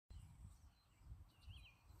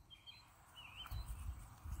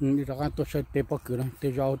đi ra tôi sẽ tê bắp cửa này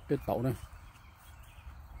tê rau tê tàu này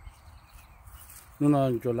nó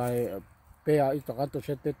là trở lại bây giờ ít ra tôi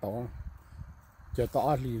sẽ tê tàu chờ tàu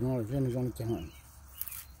ăn lì nó là cái này trong chẳng hạn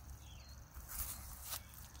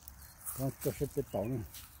tôi sẽ tê tàu này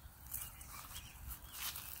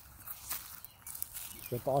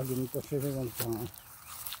chờ tàu ăn lì tôi sẽ trong chẳng hạn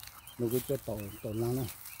nó cứ tê tàu tàu lá này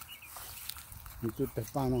mình cứ tê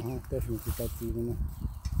pa nó ha tê mình cứ tê chi nó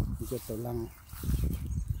mình cứ tàu lá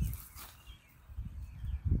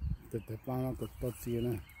tê pa nó cứ tê chi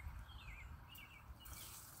này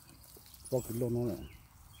bao kilo nó này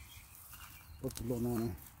bao kilo nó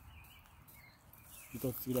này kita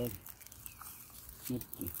sila ni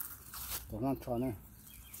tengah cah này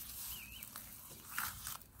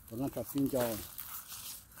tengah cah pin jauh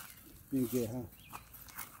pin ke ha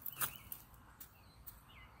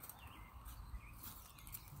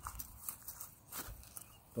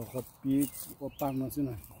to kopi opang nó xin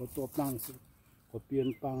này có to opang xin kopi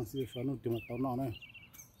opang xin sao nó tìm tao nó này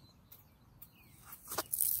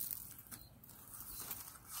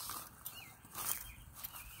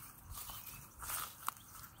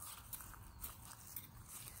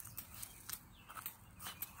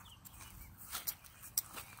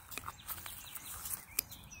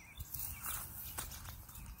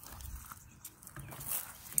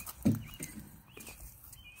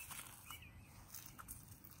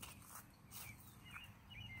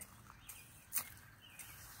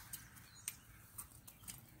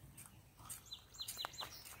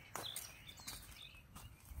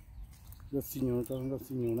rất xinh nhiều cho rất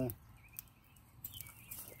xinh nhiều này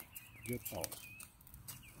rất to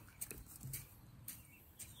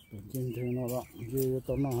trên thế nó đó dê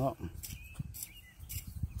to nó hả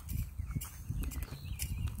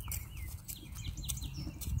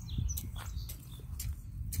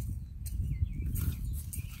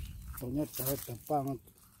tổ nhất trái tập băng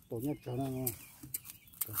tổ nhất trái này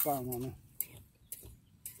tập băng này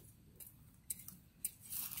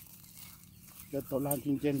giờ tổ lan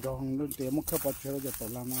trên rong nó để mất khớp bát chơi giờ tổ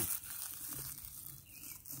lan này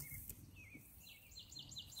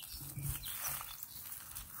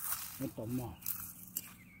nó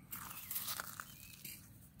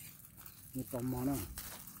tóm mỏ này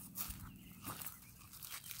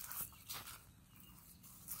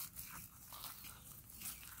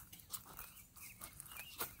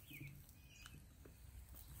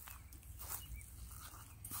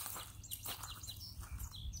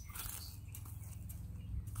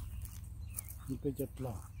cái chất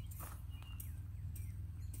là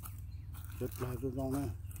cái rong này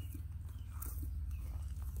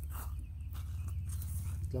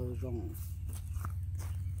cái rong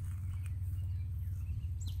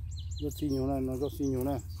rất xinh nhiều này nó rất xinh nhiều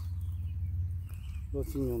này rất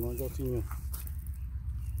xinh nhiều nó rất xinh nhiều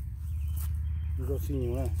rất xinh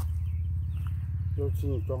nhiều này rất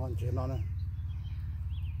xinh nhiều trong ăn chế nó này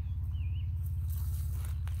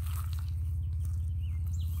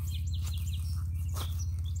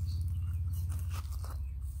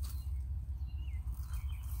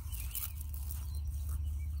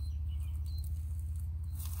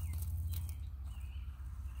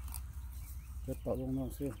tàu luôn nó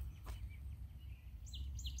xí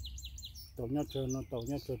tàu nhát chơi nó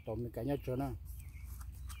tàu mình cả nhát chơi nè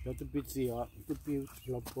cho tôi biết gì ạ tôi biết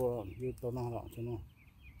lọc bò như tàu nó lọ cho nó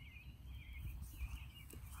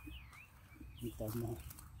tàu nó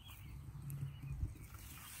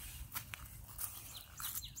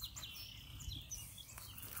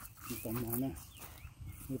tàu nó nè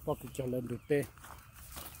như bóc cái cho lên được tê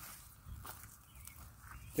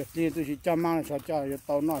chặt đi tôi chỉ cho mang sao cho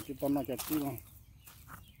tàu nó chỉ tàu nó chặt đi mà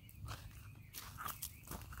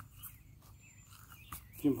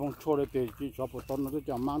chim phong chua đấy thì chỉ cho bộ tàu nó cứ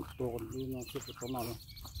cho mang đồ đi nó sẽ bộ tàu nào đó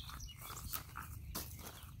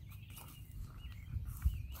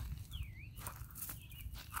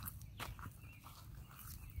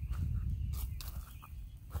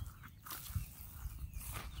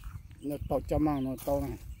nó tàu cho mang nó tàu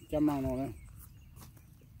này cho mang nó này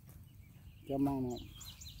cho mang nó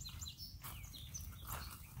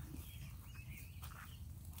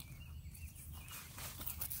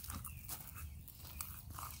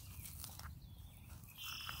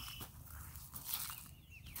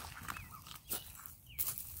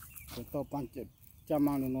tàu pan chết cho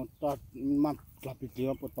mang nó tao mang làm việc gì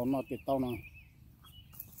mà tàu nó tàu nào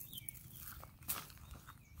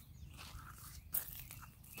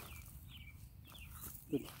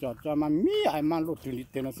cho mang mi ai mang lụt thì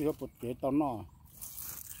tiền nó sẽ có cái tàu nó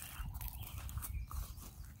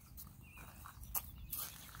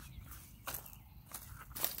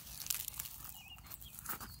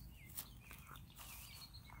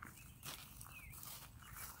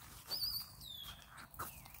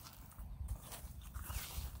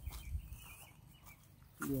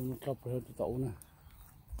Nó thấp hơn tôi tẩu nè,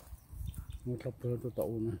 nó thấp hơn tôi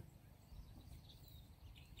tẩu nè.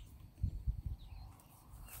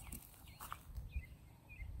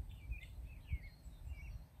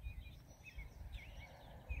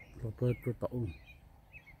 Thấp hơn tôi tẩu,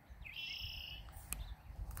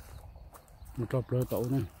 nó thấp hơn tẩu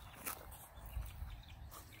nè.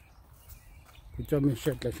 Cứ cho mình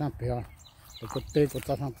xét lại sang phía, để có tê của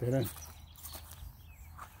ta sang phía đây.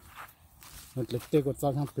 Nó lấy tê của ta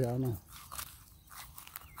sang phía nè.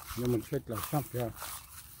 Nhưng mình xét lại sang phía,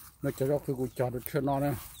 nó cho cái củ chả được cho nó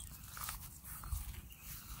này.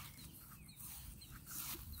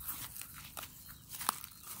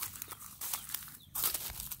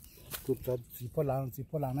 Củ chả chỉ phô láng nè, chỉ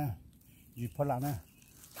phô láng nè, chỉ phô láng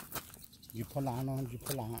nó, chỉ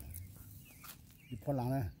phô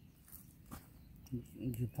láng nè,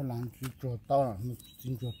 chỉ phô láng chỉ chuột to,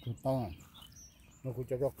 chỉ chuột to, nó cũng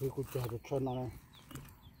cho cái củ chả được cho nó này,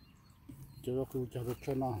 cho cái củ chả được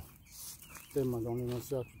cho nó. Thế mà trong này nó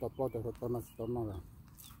sẽ tập bao giờ tập nó là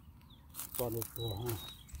bao được rồi ha.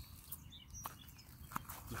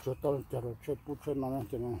 Cho tao chả được chơi bút chơi nó này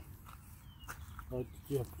cho nó. Rồi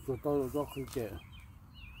cho tao cho khi kể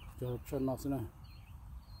cho chơi nó thế này.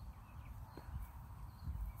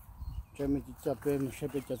 Chơi mình chỉ chả bên sẽ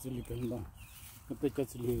bên chả xử lý bên đó. Nó bên chả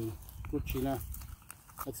xử lý bút chi nè,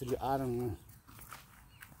 chả xử lý á rằng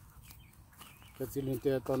chả xử lý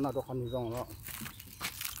thế tao nó đâu không rong đó.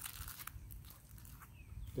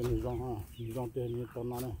 Tên rong ha, rong tên như tao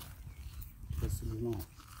nói này, cái gì nó,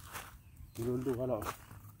 luôn luôn đó,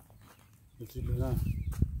 cái gì nữa,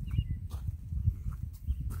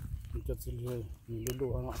 cái gì luôn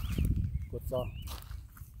luôn đó, cột sao,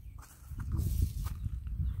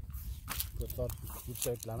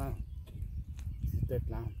 tết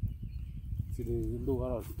lắm, chỉ luôn luôn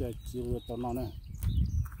đó, cái gì tao nói này,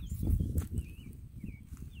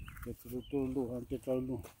 cái gì luôn luôn, cái cho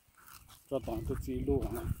luôn. Cho tặng cái gì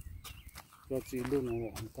luôn hả? Cho gì luôn nó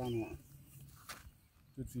không căng ạ.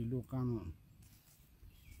 Cái gì luôn căng ạ.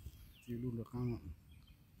 Gì luôn được căng ạ.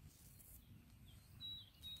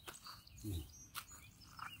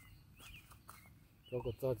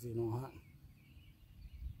 Cho gì nó hả?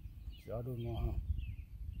 Cho luôn nó hả?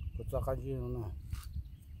 Cho cái gì nó nè.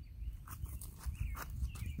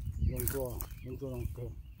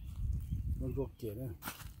 Lông chua kia đấy.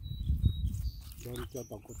 Cho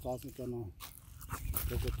tặng cho nó.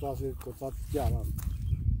 Cho chả làm,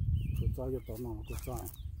 cho tao nó cho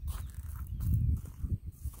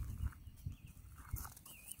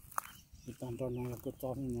cái tao nó là cái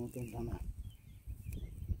cho nó trên tao này,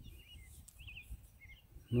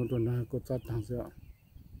 nó trên này cái thằng sữa,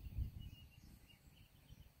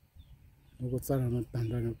 nó là nó tao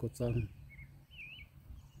ra nó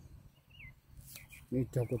đi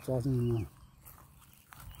cho nó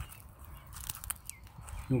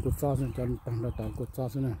cho nên tao cho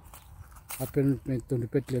này, bên tụi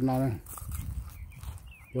bên lên nó này,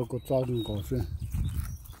 cho đừng có xuyên,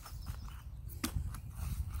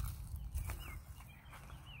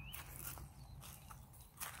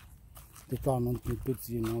 cái cho nó chỉ biết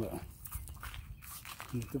gì nó vậy,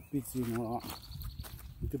 chỉ biết gì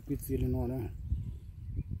nó này,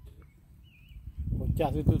 có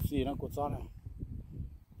cha sẽ biết gì nó cho này,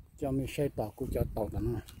 cho mình xây tàu cho tàu đó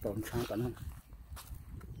nó, tàu sáng đó nó.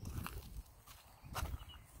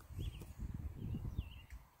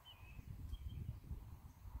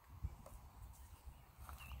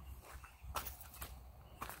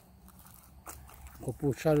 Có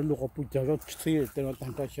bút sa lúc có bút chả rất xí để nó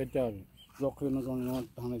tăng cái xe chở lúc khi nó còn nó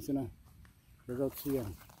tăng này xí này rất xí à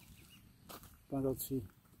tăng rất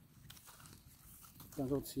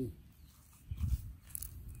xí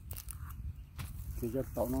thì cho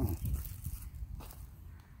tàu nó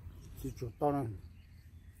chỉ chuột to này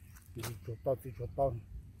chỉ chuột to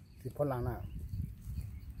thì phải làm nào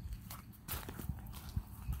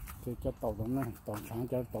thì cho tàu đó này tàu sáng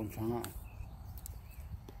ạ.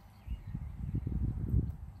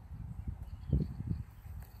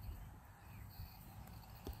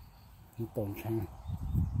 Tổn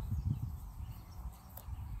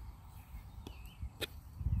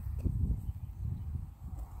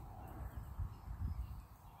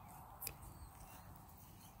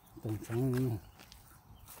sang nữa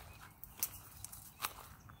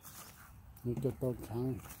những cái tổn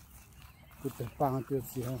sang cái tệp băng tiêu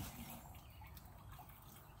gì không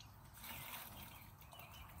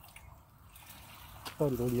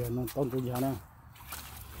tôn tôi giờ nó tôn tôi giờ này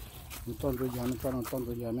tôn tôi giờ nó cho nó tôn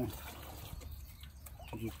tôi giờ này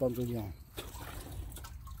chỉ tôn tôi giờ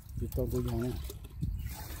này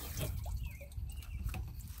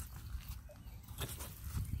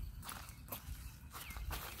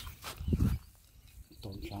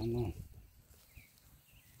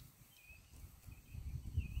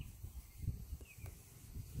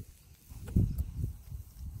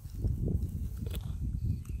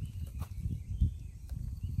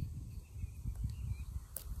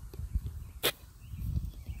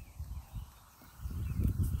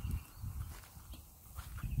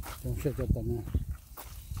trong xe cho tận nó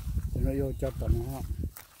cho nó vô cho tận nó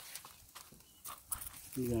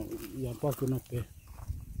giờ bao cái nó bé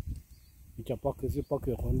จะปอกคือสิปอก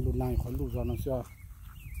คือคนรุ่นนายคนรุ่นเราเนาะเสีย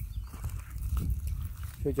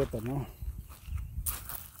ช่วยจะแต่เนาะ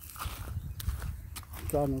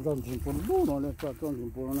จานเราจิมปุ่นรู้เนาะเลยจานจิม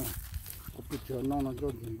ปุ่นเนาะก็ปิดเชือกน้องนะจา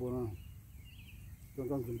นจิมปุ่นเนาะจ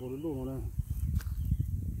านจิมปุ่นรู้เนาะ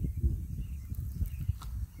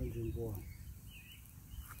จานจิมปุ่น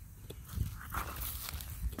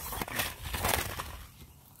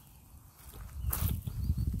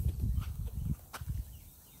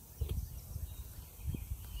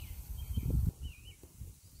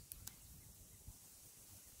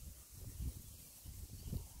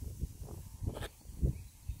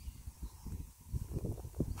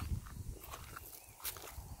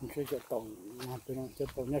ช่วยจะต่อมาเป็นจะ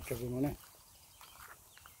ต่อเนี่ยจะเป็นมันเนี่ย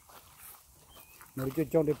มันจะ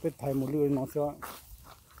จ้องได้เป็นไทยหมดเลยน้องเสีย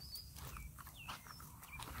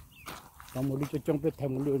ตอนมันจะจ้องเป็นไทย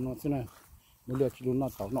หมดเลยน้องเสียนะมันเลยชิลุน่า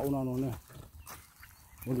ต่อน้องน้องเนี่ย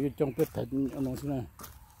มันจะจ้องเป็นไทยน้องเสียนะ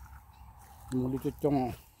มันจะจ้อ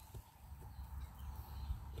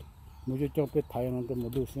งเป็นไทยน้องจะหม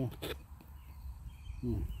ดเลยเสีย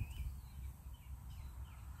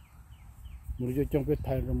มันจะจ้องเป็นไท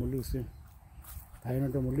ยเราหมดเลยสิไทยเรา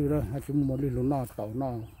จะหมดเลยแล้วให้ชุ่มหมดเลยหลุดหน้าเต่าหน้า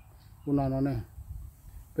อุณาเนี่ย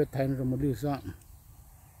เป็นไทยเราหมดเลยซะ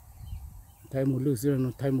ไทยหมดเลยสิ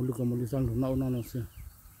ไทยหมดเลยก็หมดเลยซะหลุดหน้าอุณาเนี่ยสิ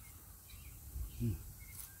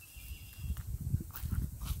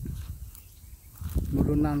หมดห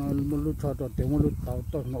ลุดหน้าหมดหลุดชอตัวเตะหมดหลุดเต่า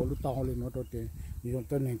ต้นหมดหลุดเต่าเลยหมดตัวเตะมีคน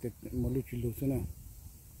ต้นหนึ่งเตะหมดหลุดชิลุสิเนี่ย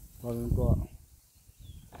ตอนนั้นก็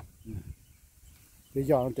ไป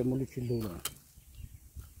ย้อนเตะหมดหลุดชิลุเลย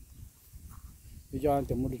bây giờ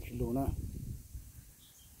thì mua được kilo nữa,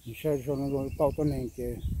 mình sẽ cho nó rồi tao tuần này thì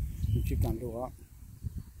mình chỉ cần được á,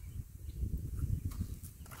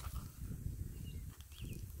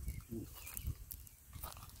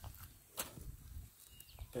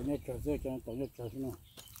 cái này chờ dễ cho tổ nhất chờ thế nào,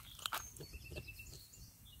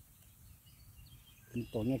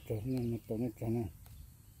 tổ nhất chờ thế nào, tổ nhất chờ này,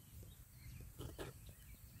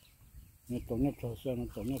 tổ nhất chờ xem,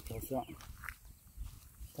 tổ nhất chờ xem.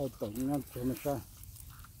 Thôi tổng nhân thế mà sao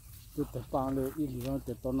tôi tập baoเลยít gì đó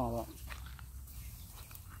để tôi nói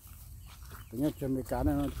tự nhiên chơi mấy cá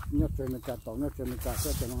này nó chơi mấy cá tổng chơi mấy cá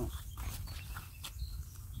sẽ cho nó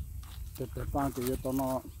để tập bao thì tôi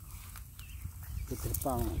nói để tập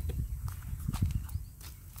bao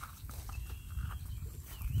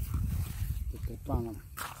để tập bao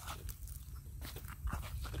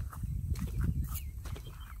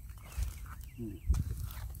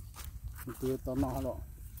tôi tôi nói rồi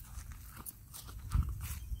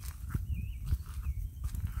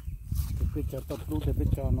bây giờ tập lúa để bây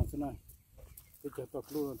giờ nó thế này bây giờ tập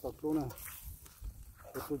lúa này tập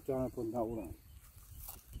lúa cho phần đậu rồi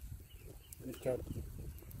bây giờ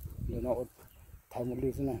để nó thành một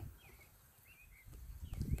ly thế này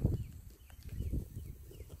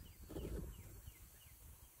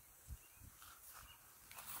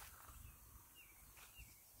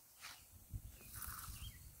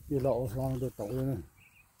đi lọ sang được tẩu này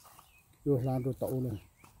đưa sang được tẩu này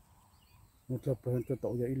một tập cho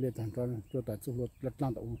tẩu vậy lên thành cho tại chỗ lật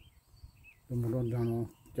lan tẩu rồi một lần ra nó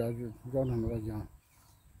cho nó là già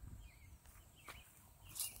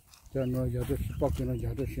cho nó giờ tôi bóc cho nó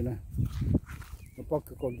giờ tôi xin này nó bóc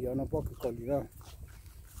cái con đĩa nó bóc cái con đĩa ra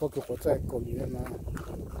bóc cái trái con đĩa nó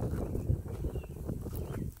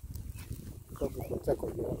bóc cái trái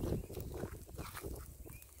con đĩa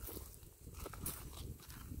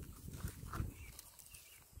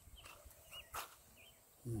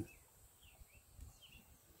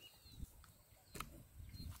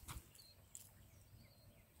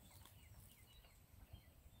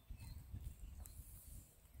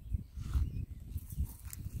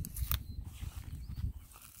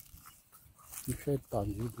sẽ tàn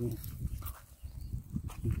gì đi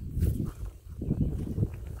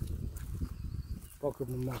có cái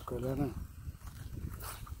một cái đó nè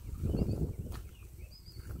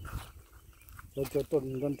cho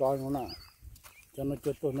tuần lên tròi nó nè cho nó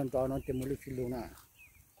cho tuần lên tròi nó chỉ một lít xíu nè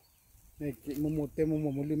này chỉ một tem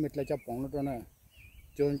một lít mệt lại cho bỏng nó cho nè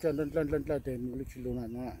cho lên thì một lít xíu nè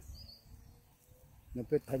nó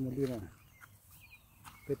biết thay một lít nè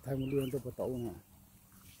biết thay một lít cho bắt đầu nè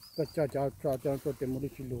cho tiền một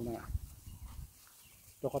lít xíu nè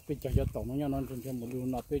cho các bên cho tổng nó cho một lít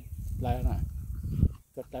nó biết lại nè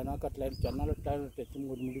cắt lại cho nó để cho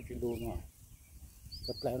một lít xíu nè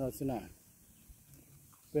cắt lại nó xin nè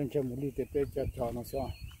bên cho một lít thì bên cho nó sao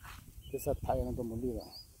cái sắt thay nó cho một lít rồi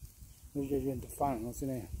bây giờ viên phang nó xin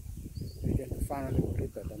nè bây giờ pha nó đi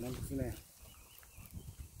tới đó nó cái này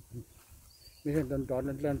bây giờ đòn đó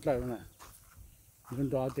nó lên lại nè đòn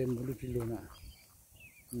đó tiền một lít luôn nè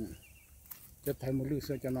จะไทยมุลือเ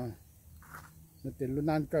สียจะนอนมันเป็นรุ่น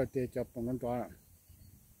นั้นก็เตะจับปองกันตัว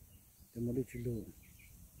แต่มุลือชิลู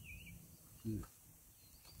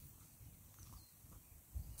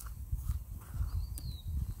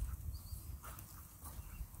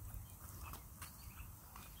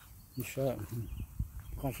นี่เชื่อ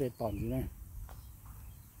ข้าเสียตอนอยู่นะ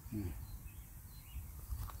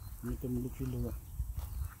นี่เป็นมุลือชิลู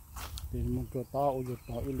แต่มันตัวต่ออุย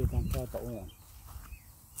ต่ออิเลตังต่อต่อ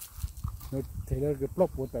nó thế là cái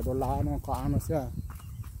block của tại đồ lá nó có ăn nó sẽ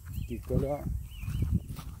chỉ có đó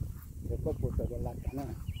cái block của tại đồ lá cả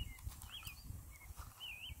này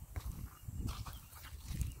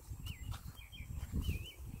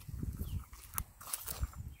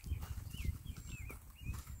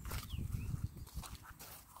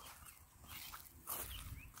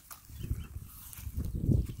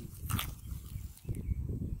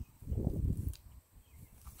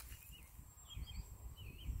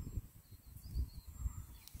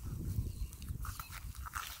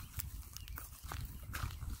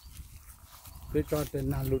để cho tiền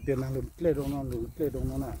nào lụt lên đông nó lụt lên đông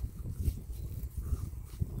nó nè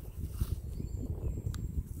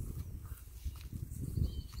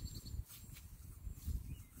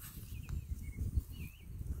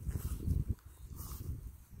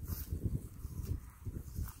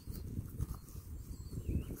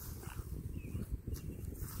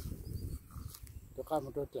tôi khai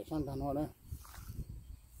một đôi trẻ sang đàn nó đấy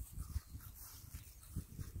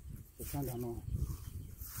trẻ sang đàn nó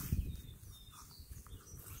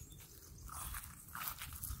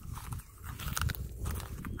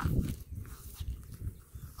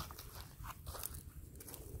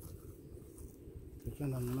cho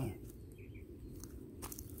nên này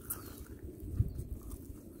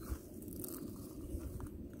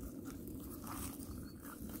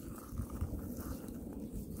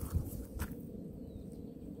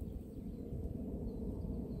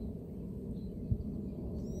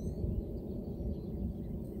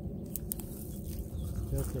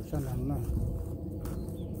cho nên này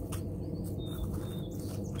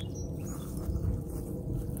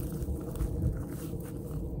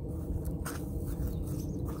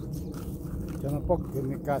cho nó bóc cái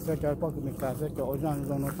miếng cá sẽ cho bóc cái miếng cá sẽ cho ôi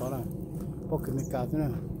giang nó to này bóc cái miếng cá thế này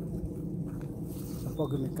bóc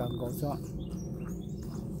cái miếng cá gấu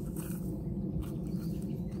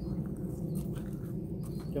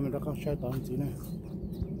cho mình đã có sai tận gì này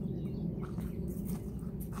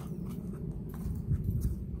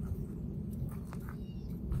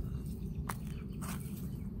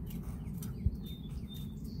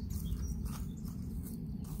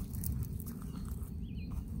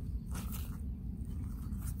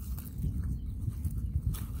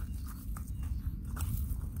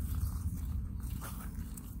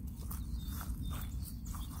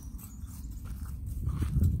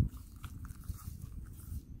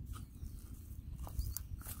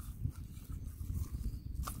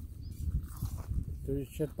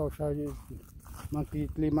sẽ to sao mà khi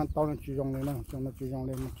clima to nó chỉ dùng này nè cho nó chỉ dùng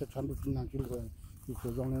này nó sẽ chắn được năng chỉ rồi chỉ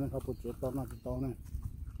dùng này nó không có to nó chỉ to này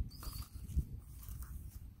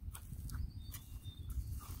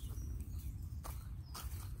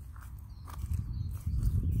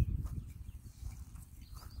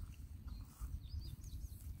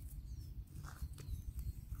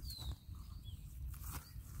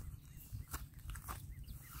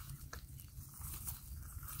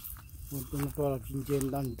untuk para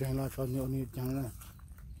cincin dan jana soalnya ini jangan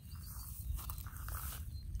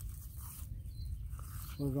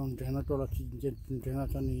orang jana para cincin jana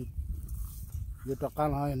soalnya itu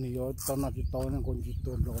takkan hal ini yo tanah di tahun yang kunci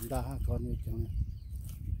tu rondah soalnya jangan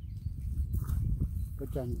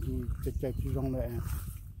kejanji cecek ciong le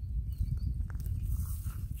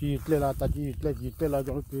chỉ là ta chỉ là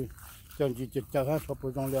giống cái janji cecek ha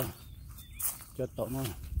sopo jong le cetok no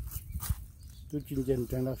tu cincin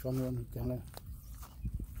jangan soalnya jangan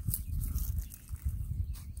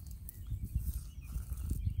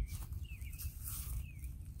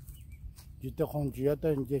kita kunci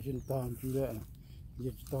ada yang jadi tahan juga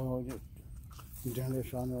jadi tahan jangan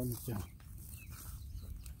soalnya jangan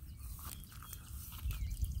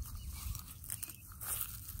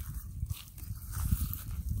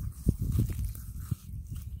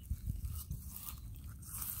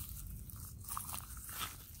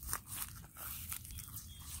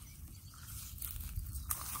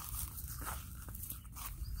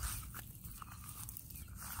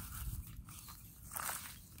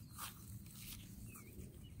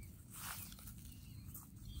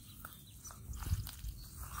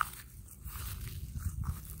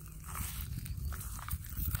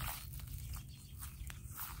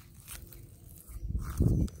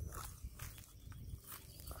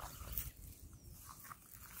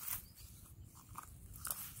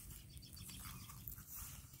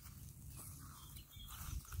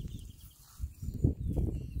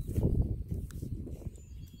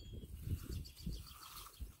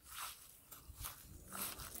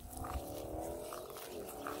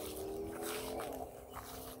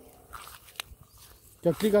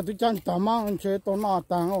cho khi cái tôi chăn tao mang chơi tôi nọ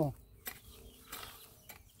tàng ô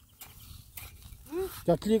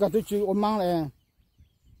cho khi cái tôi chơi ôm mang này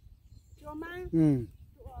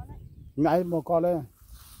ngại một con đây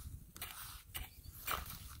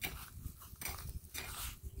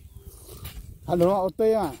hello ô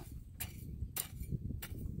tê à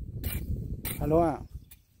hello à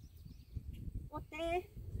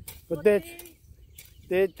ô tê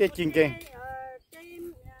tê chinh keng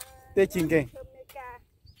tê chinh keng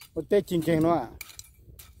ô tê chinh keng nó à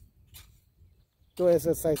tôi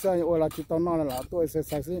exercise ô là chỉ tao nói là tôi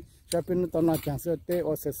exercise cho bên tao nói chẳng sẽ tê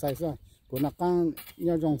exercise của nó căng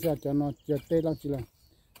nhau dòng xe cho nó cho tê lắm chỉ là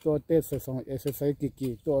tôi tê sẽ xong exercise kỳ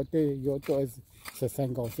kỳ tôi tê yo tôi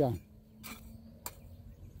exercise cầu xe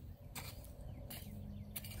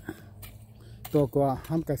tôi có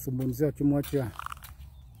ham cái sủng bùn xe cho mua chưa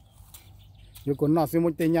yo còn nó sẽ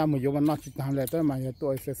muốn tê nhau mà yo mà nó chỉ thằng lại tới mà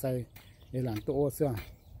tôi exercise để làm tôi ô xe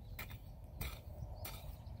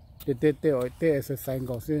tê exercise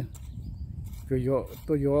cầu xe cái yo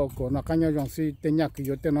tôi yo có nó cái nhau dòng xe tê nhau cái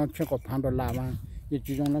yo tê nó chưa có phán đồ làm mà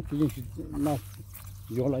chỉ trong nó chỉ nó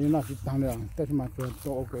yo là nó chỉ thằng này tới mà tôi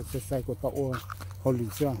cái exercise của tôi hồi lì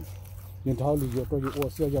xe nhưng tháo lì yo tôi yo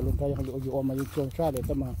xe giờ luôn thay yo mà yo trông xa để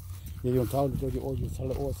tới mà yo tháo lì tôi yo sao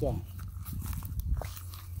là ô xe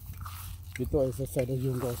thì tôi exercise để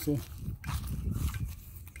dùng cầu xe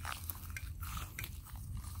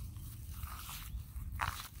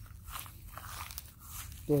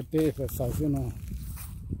tôi tê exercise nó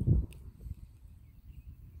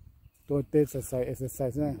tôi tê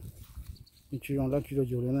exercise này chỉ dùng là chỉ được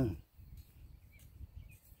dùng này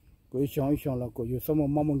cái xong là có dùng xong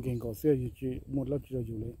mà mong kinh có xe chỉ một là chỉ được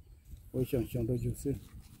dùng đấy cái xong được dùng xe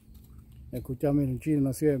này cũng cho mình chỉ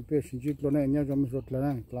nó xe bé chỉ lúc này nhau cho mình rút lại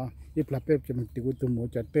này là ít là bé cho mình tiêu tụi mua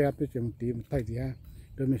chặt bé bé cho mình tiêu thay gì ha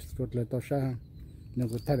rồi mình rút lại tao sa nó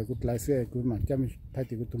cũng thay được cũng lại xe cũng mà cho mình thay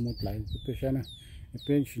tiêu tụi mua lại bé xe này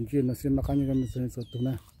bên chính trị nó xem nó khá như cái mình xem số tụ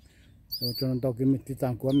này, rồi cho nên tao cái mình tí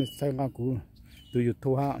tăng của mình sai là của từ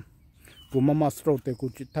YouTube ha, của master thì của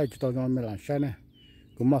thay cho tao cho mình làm sai này,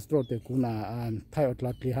 của master thì của là thay ở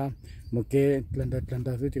lại thì ha, một cái lần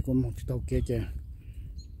đầu thì của một tao cái chứ,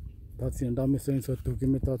 tao xem tao mình xem số tụ cái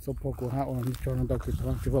mình tao số phụ của ha, ông cho nên tao cái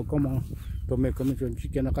thằng chỉ vào có mà tao mình có mình chuẩn chỉ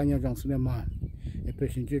cái nó khá như trong xem mà, bên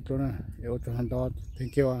chính trị đó này, rồi cho nên tao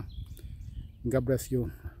thank you, God bless you.